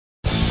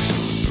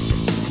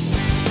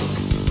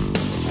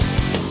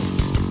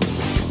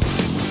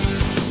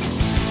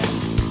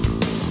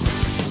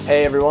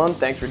Hey everyone,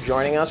 thanks for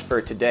joining us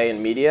for Today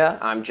in Media.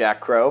 I'm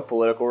Jack Crow,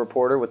 political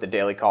reporter with the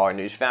Daily Caller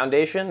News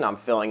Foundation. I'm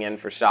filling in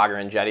for Sagar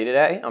and Jetty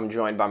today. I'm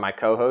joined by my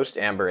co-host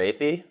Amber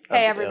Athey of the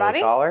everybody.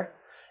 Daily Caller.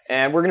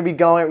 And we're going to be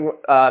going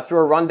through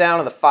a rundown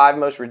of the 5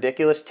 most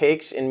ridiculous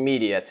takes in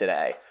media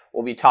today.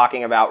 We'll be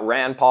talking about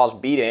Rand Paul's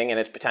beating and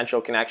its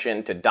potential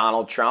connection to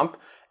Donald Trump,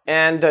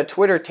 and a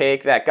Twitter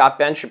take that got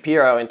Ben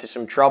Shapiro into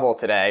some trouble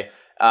today.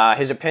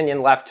 His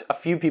opinion left a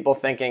few people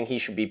thinking he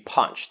should be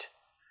punched.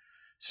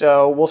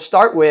 So we'll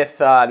start with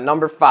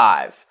number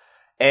 5.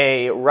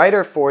 A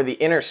writer for The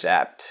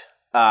Intercept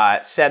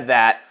said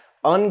that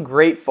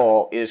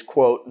ungrateful is,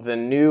 quote, the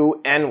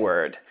new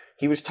N-word.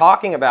 He was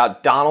talking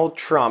about Donald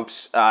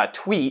Trump's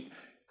tweet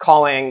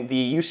calling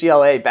the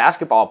UCLA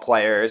basketball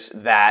players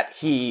that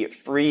he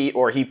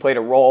played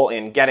a role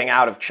in getting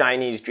out of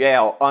Chinese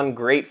jail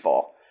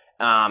ungrateful.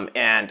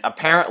 And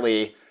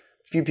apparently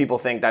few people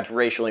think that's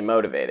racially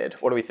motivated.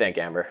 What do we think,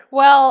 Amber?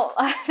 Well,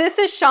 this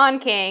is Sean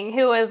King,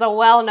 who is a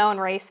well-known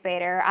race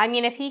baiter. I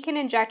mean, if he can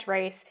inject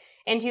race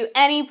into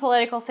any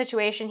political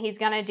situation, he's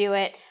going to do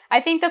it. I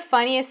think the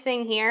funniest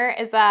thing here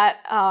is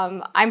that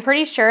I'm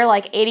pretty sure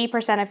like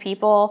 80% of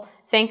people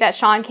think that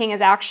Sean King is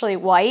actually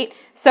white.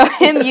 So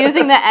him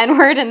using the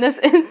N-word in this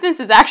instance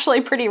is actually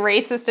pretty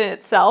racist in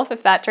itself,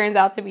 if that turns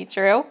out to be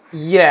true.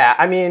 Yeah,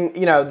 I mean,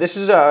 you know, this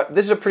is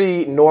a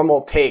pretty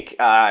normal take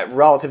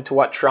relative to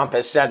what Trump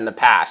has said in the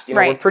past. You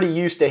know, We're pretty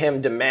used to him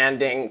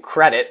demanding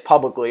credit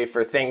publicly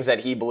for things that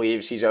he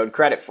believes he's owed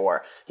credit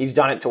for. He's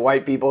done it to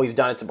white people, he's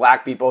done it to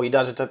black people, he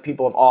does it to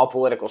people of all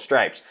political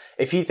stripes.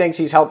 If he thinks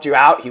he's helped you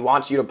out, he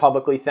wants you to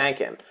publicly thank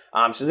him.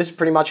 So this is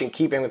pretty much in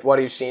keeping with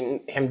what you've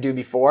seen him do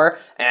before,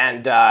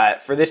 and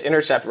for this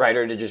Intercept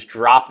writer to just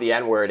drop the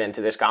N-word into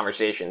this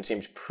conversation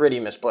seems pretty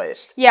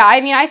misplaced. Yeah,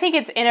 I mean, I think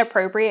it's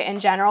inappropriate in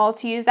general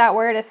to use that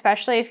word,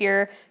 especially if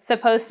you're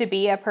supposed to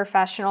be a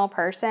professional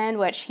person,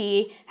 which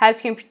he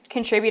has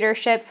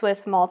contributorships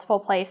with multiple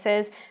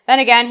places. Then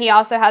again, he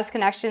also has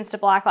connections to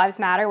Black Lives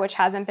Matter, which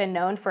hasn't been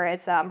known for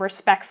its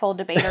respectful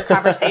debate or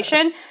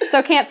conversation.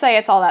 So can't say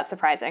it's all that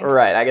surprising.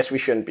 Right, I guess we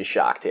shouldn't be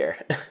shocked here.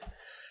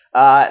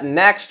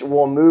 Next,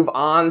 we'll move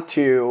on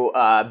to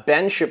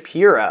Ben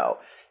Shapiro.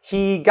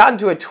 He got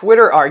into a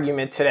Twitter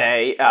argument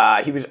today.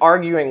 He was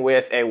arguing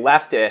with a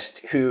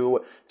leftist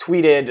who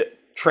tweeted,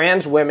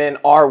 "Trans women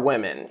are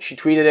women." She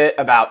tweeted it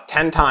about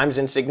 10 times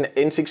in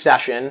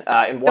succession in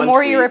one tweet. The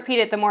more you repeat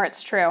it, the more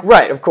it's true.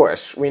 Right, of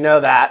course. We know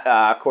that.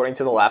 According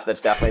to the left, that's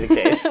definitely the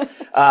case.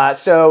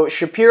 So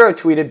Shapiro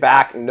tweeted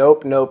back,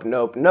 "Nope, nope,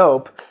 nope,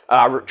 nope,"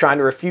 trying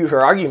to refute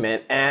her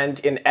argument.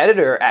 And an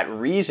editor at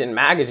Reason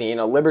magazine,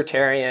 a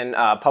libertarian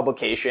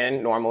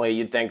publication, normally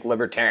you'd think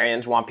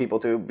libertarians want people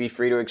to be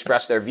free to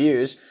express their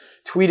views,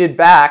 tweeted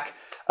back,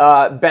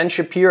 Ben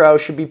Shapiro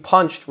should be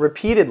punched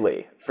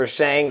repeatedly for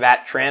saying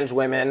that trans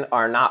women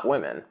are not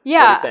women.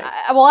 Yeah, what do you think?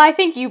 Well, I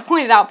think you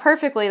pointed out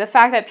perfectly the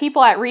fact that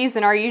people at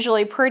Reason are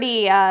usually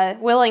pretty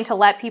willing to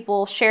let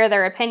people share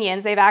their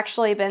opinions. They've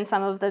actually been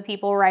some of the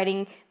people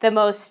writing the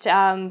most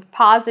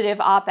positive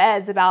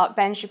op-eds about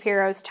Ben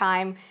Shapiro's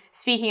time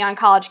speaking on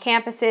college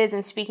campuses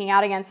and speaking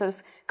out against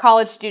those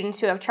college students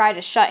who have tried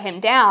to shut him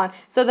down.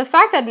 So the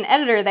fact that an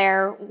editor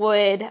there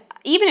would,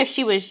 even if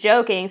she was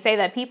joking, say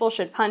that people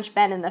should punch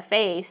Ben in the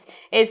face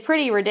is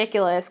pretty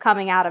ridiculous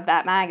coming out of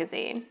that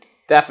magazine.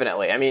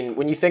 Definitely. I mean,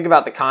 when you think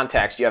about the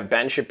context, you have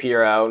Ben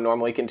Shapiro,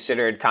 normally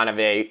considered kind of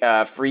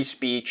a free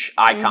speech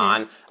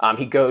icon. Mm-hmm.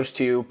 He goes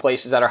to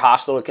places that are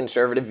hostile to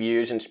conservative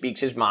views and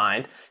speaks his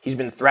mind. He's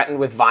been threatened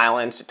with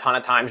violence a ton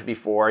of times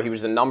before. He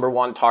was the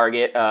 #1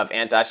 target of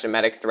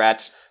anti-Semitic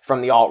threats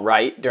from the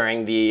alt-right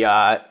during the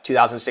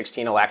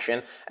 2016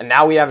 election. And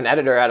now we have an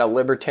editor at a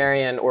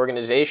libertarian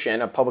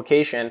organization, a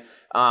publication,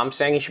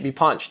 saying he should be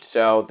punched.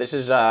 So this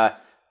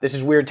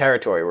is weird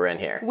territory we're in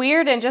here.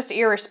 Weird and just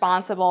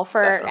irresponsible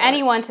for Definitely.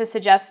 Anyone to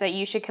suggest that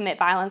you should commit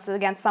violence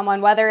against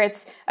someone, whether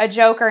it's a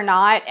joke or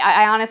not.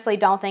 I honestly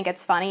don't think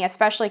it's funny,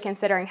 especially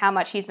considering how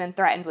much he's been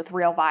threatened with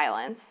real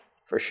violence.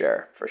 For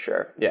sure, for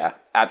sure. Yeah,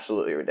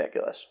 absolutely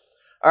ridiculous.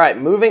 All right,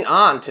 moving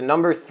on to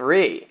number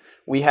 3.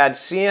 We had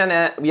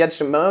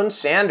Simone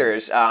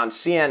Sanders on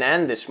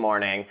CNN this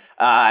morning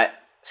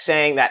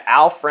saying that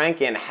Al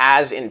Franken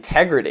has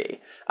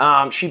integrity.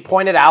 She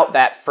pointed out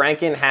that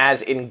Franken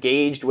has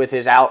engaged with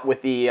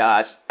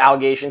the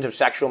allegations of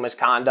sexual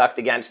misconduct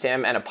against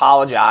him and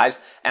apologized.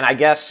 And I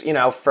guess, you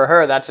know, for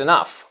her, that's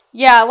enough.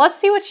 Yeah, let's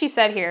see what she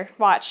said here.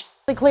 Watch.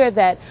 Clear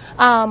that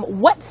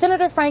what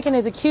Senator Franken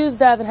is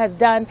accused of and has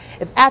done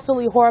is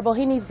absolutely horrible.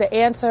 He needs to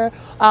answer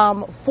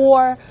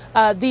for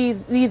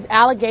these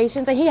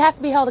allegations, and he has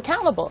to be held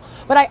accountable.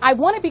 But I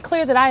want to be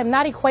clear that I am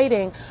not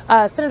equating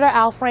Senator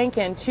Al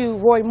Franken to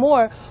Roy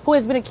Moore, who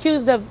has been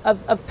accused of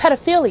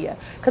pedophilia.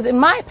 Because in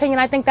my opinion,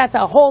 I think that's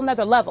a whole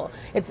nother level.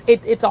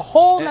 It's a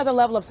whole nother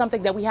level of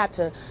something that we have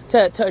to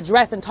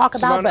address and talk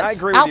about. But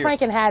Al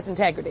Franken has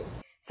integrity.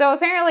 So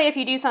apparently if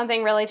you do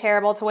something really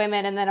terrible to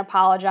women and then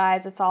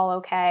apologize, it's all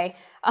okay.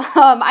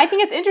 I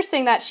think it's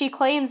interesting that she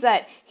claims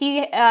that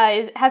he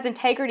has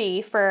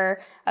integrity for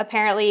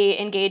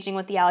apparently engaging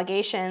with the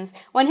allegations,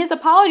 when his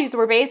apologies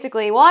were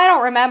basically, well, I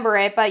don't remember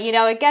it, but, you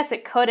know, I guess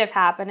it could have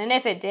happened, and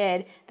if it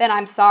did, then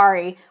I'm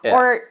sorry. Yeah.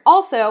 Or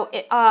also,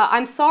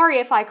 I'm sorry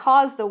if I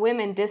caused the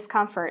women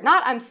discomfort,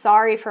 not I'm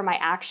sorry for my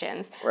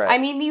actions. Right. I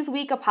mean, these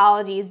weak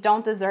apologies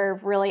don't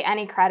deserve really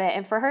any credit,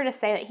 and for her to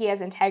say that he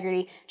has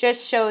integrity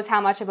just shows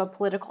how much of a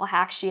political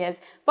hack she is.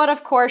 But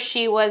of course,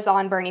 she was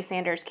on Bernie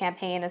Sanders'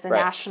 campaign as a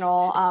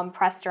national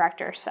press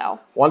director, so.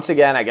 Once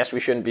again, I guess we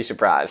shouldn't be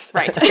surprised.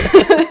 Right.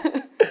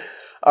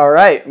 All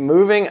right,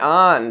 moving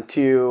on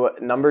to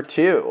number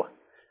 2.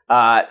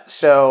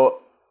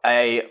 So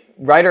a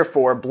writer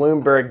for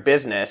Bloomberg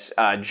Business,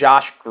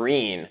 Josh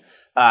Green,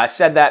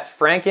 said that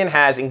Franken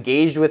has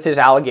engaged with his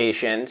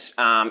allegations,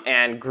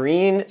 and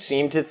Green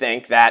seemed to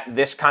think that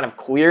this kind of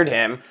cleared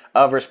him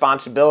of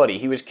responsibility.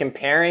 He was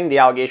comparing the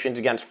allegations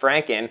against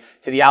Franken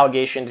to the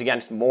allegations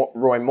against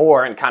Roy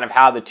Moore and kind of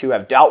how the two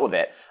have dealt with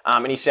it.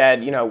 And he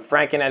said, you know,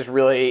 Franken has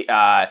really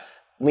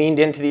leaned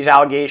into these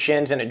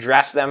allegations and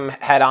addressed them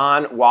head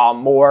on, while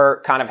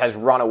Moore kind of has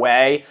run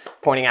away,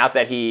 pointing out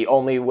that he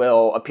only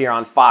will appear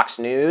on Fox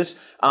News.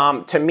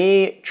 To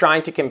me,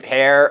 trying to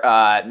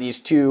compare these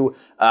two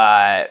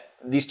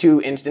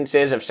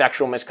instances of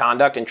sexual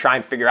misconduct and try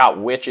and figure out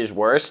which is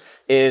worse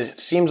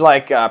seems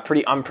like a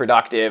pretty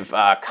unproductive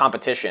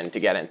competition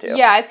to get into.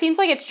 Yeah, it seems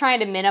like it's trying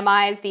to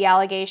minimize the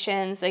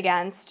allegations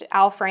against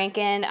Al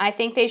Franken. I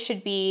think they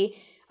should be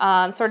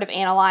sort of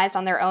analyzed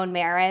on their own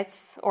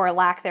merits or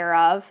lack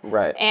thereof.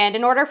 Right. And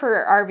in order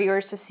for our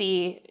viewers to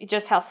see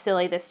just how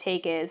silly this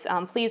take is,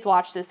 please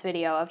watch this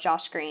video of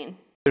Josh Green.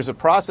 There's a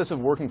process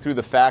of working through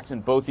the facts in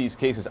both these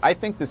cases. I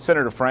think that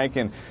Senator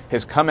Franken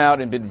has come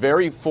out and been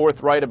very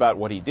forthright about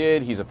what he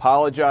did. He's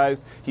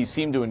apologized. He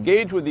seemed to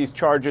engage with these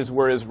charges,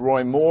 whereas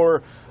Roy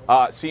Moore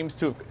seems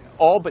to have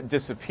all but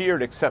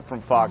disappeared except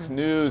from Fox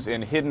News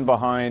and hidden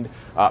behind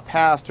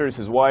pastors,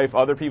 his wife,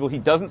 other people. He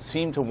doesn't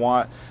seem to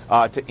want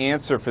to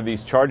answer for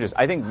these charges.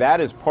 I think that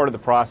is part of the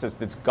process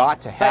that's got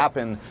to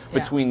happen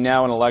between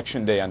now and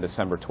Election Day on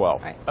December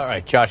 12th. Right. All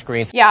right, Josh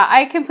Green. Yeah,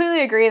 I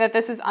completely agree that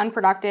this is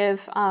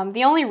unproductive.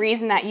 The only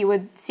reason that you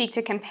would seek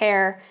to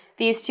compare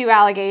these two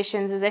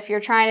allegations is if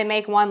you're trying to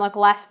make one look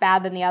less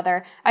bad than the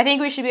other. I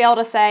think we should be able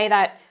to say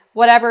that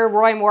whatever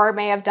Roy Moore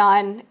may have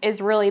done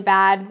is really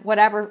bad.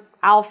 Whatever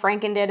Al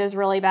Franken did is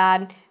really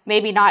bad.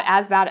 Maybe not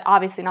as bad,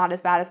 obviously not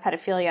as bad as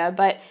pedophilia,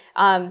 but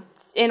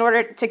in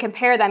order to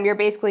compare them, you're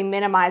basically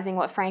minimizing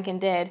what Franken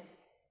did.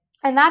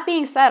 And that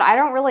being said, I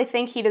don't really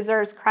think he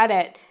deserves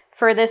credit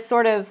for this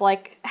sort of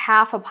like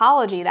half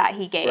apology that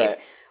he gave. Right.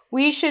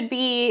 We should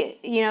be,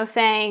 you know,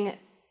 saying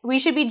we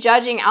should be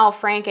judging Al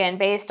Franken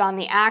based on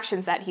the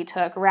actions that he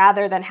took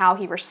rather than how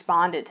he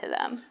responded to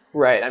them.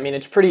 Right. I mean,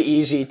 it's pretty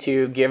easy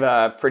to give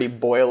a pretty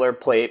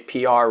boilerplate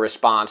PR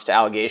response to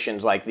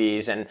allegations like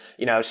these and,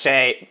 you know,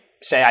 say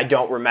I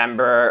don't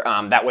remember.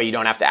 That way you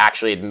don't have to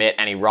actually admit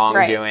any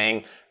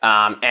wrongdoing.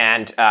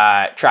 And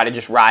try to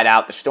just ride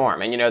out the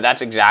storm. And, you know,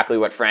 that's exactly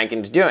what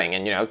Franken's doing.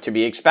 And, you know, to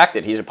be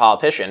expected, he's a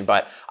politician.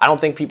 But I don't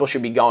think people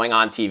should be going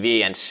on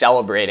TV and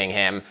celebrating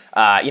him,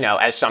 you know,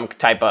 as some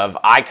type of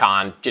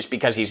icon just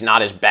because he's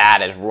not as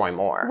bad as Roy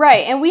Moore.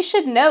 Right. And we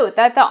should note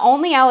that the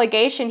only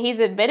allegation he's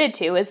admitted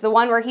to is the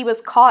one where he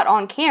was caught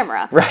on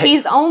camera. Right.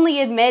 He's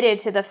only admitted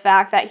to the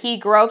fact that he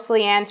groped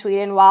Leanne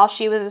Tweeden while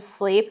she was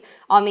asleep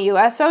on the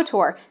USO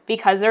tour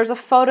because there's a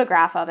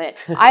photograph of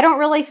it. I don't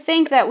really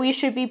think that we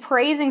should be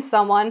praising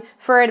someone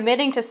for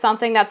admitting to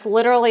something that's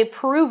literally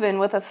proven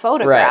with a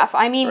photograph.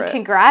 Right. I mean,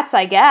 congrats,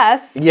 I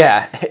guess.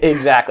 Yeah,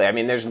 exactly. I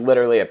mean, there's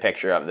literally a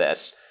picture of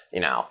this, you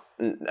know,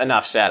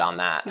 enough said on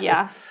that.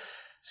 Yeah.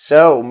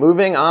 So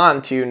moving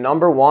on to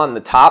number 1, the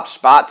top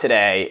spot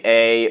today,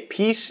 a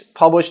piece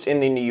published in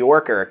the New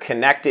Yorker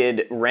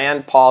connected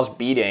Rand Paul's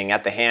beating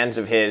at the hands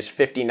of his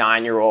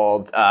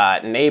 59-year-old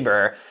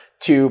neighbor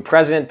to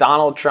President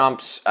Donald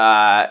Trump's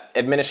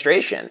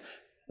administration.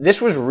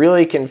 This was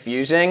really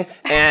confusing,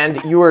 and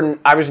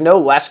I was no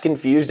less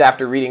confused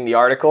after reading the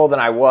article than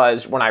I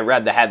was when I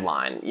read the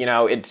headline. You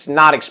know, it's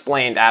not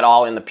explained at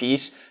all in the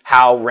piece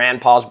how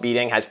Rand Paul's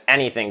beating has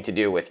anything to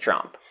do with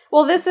Trump.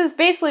 Well, this is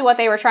basically what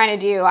they were trying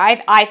to do,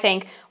 I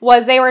think,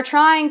 was they were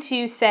trying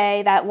to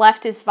say that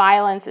leftist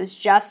violence is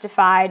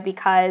justified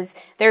because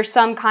there's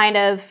some kind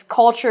of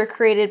culture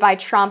created by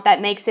Trump that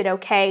makes it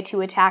okay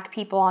to attack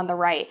people on the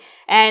right.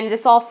 And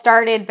this all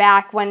started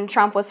back when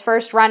Trump was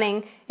first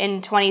running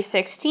in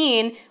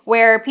 2016,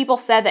 where people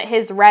said that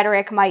his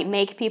rhetoric might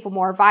make people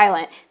more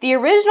violent. The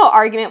original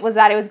argument was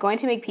that it was going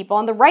to make people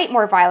on the right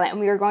more violent, and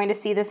we were going to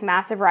see this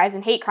massive rise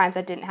in hate crimes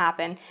that didn't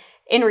happen.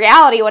 In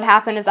reality, what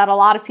happened is that a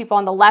lot of people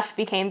on the left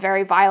became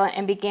very violent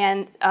and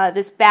began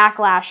this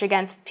backlash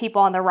against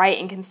people on the right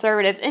and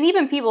conservatives, and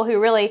even people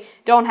who really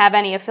don't have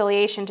any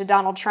affiliation to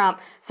Donald Trump.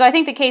 So I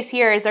think the case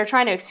here is they're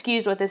trying to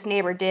excuse what this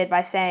neighbor did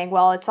by saying,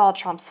 well, it's all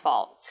Trump's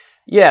fault.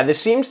 Yeah,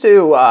 this seems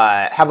to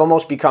have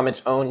almost become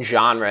its own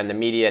genre in the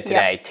media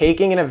today,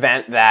 taking an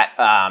event that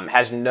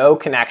has no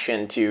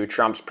connection to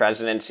Trump's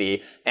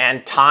presidency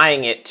and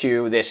tying it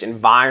to this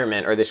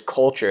environment or this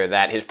culture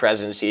that his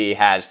presidency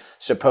has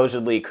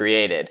supposedly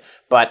created.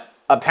 But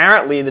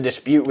apparently the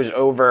dispute was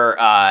over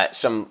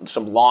some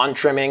lawn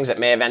trimmings that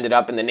may have ended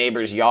up in the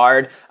neighbor's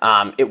yard.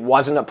 It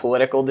wasn't a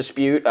political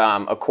dispute,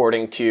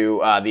 according to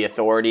the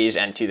authorities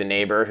and to the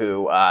neighbor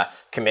who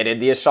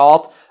committed the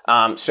assault.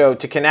 So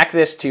to connect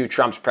this to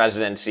Trump's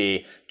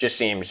presidency just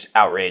seems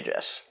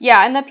outrageous.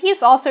 Yeah, and the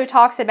piece also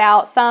talks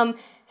about some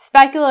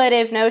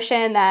speculative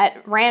notion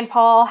that Rand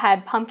Paul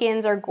had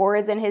pumpkins or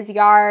gourds in his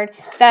yard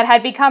that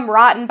had become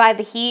rotten by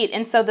the heat,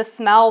 and so the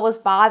smell was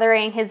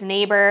bothering his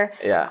neighbor.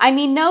 Yeah. I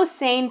mean, no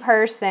sane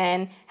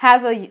person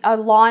has a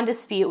lawn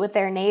dispute with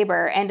their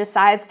neighbor and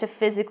decides to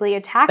physically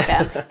attack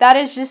them. That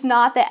is just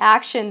not the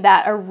action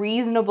that a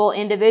reasonable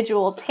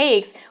individual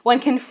takes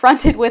when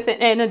confronted with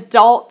an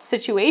adult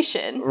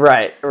situation.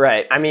 Right,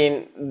 right. I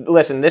mean,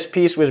 listen, this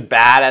piece was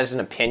bad as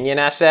an opinion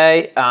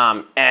essay,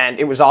 and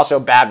it was also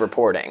bad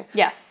reporting.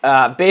 Yes.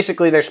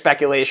 Basically, there's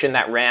speculation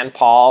that Rand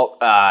Paul,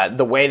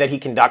 the way that he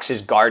conducts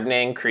his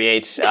gardening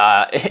creates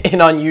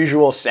an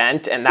unusual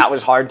scent, and that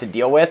was hard to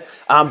deal with.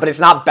 But it's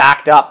not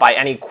backed up by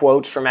any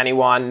quotes from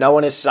anyone. No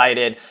one is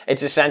cited.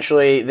 It's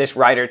essentially this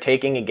writer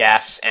taking a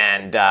guess,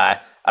 and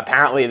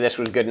apparently this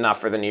was good enough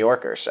for the New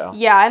Yorker. So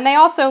yeah, and they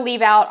also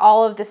leave out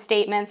all of the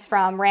statements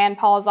from Rand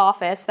Paul's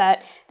office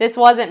that this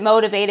wasn't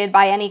motivated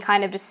by any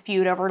kind of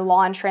dispute over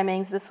lawn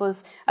trimmings. This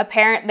was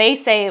apparent. They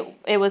say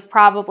it was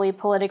probably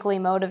politically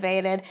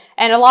motivated,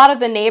 and a lot of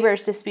the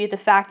neighbors dispute the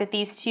fact that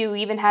these two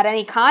even had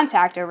any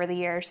contact over the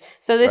years.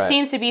 So this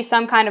seems to be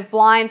some kind of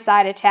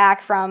blindside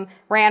attack from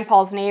Rand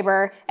Paul's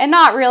neighbor, and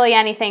not really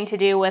anything to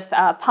do with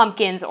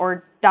pumpkins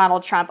or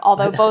Donald Trump,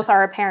 although both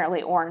are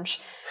apparently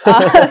orange.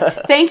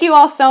 Thank you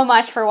all so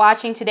much for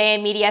watching Today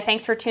in Media.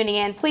 Thanks for tuning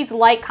in. Please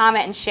like,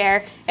 comment, and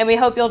share, and we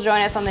hope you'll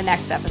join us on the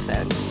next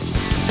episode.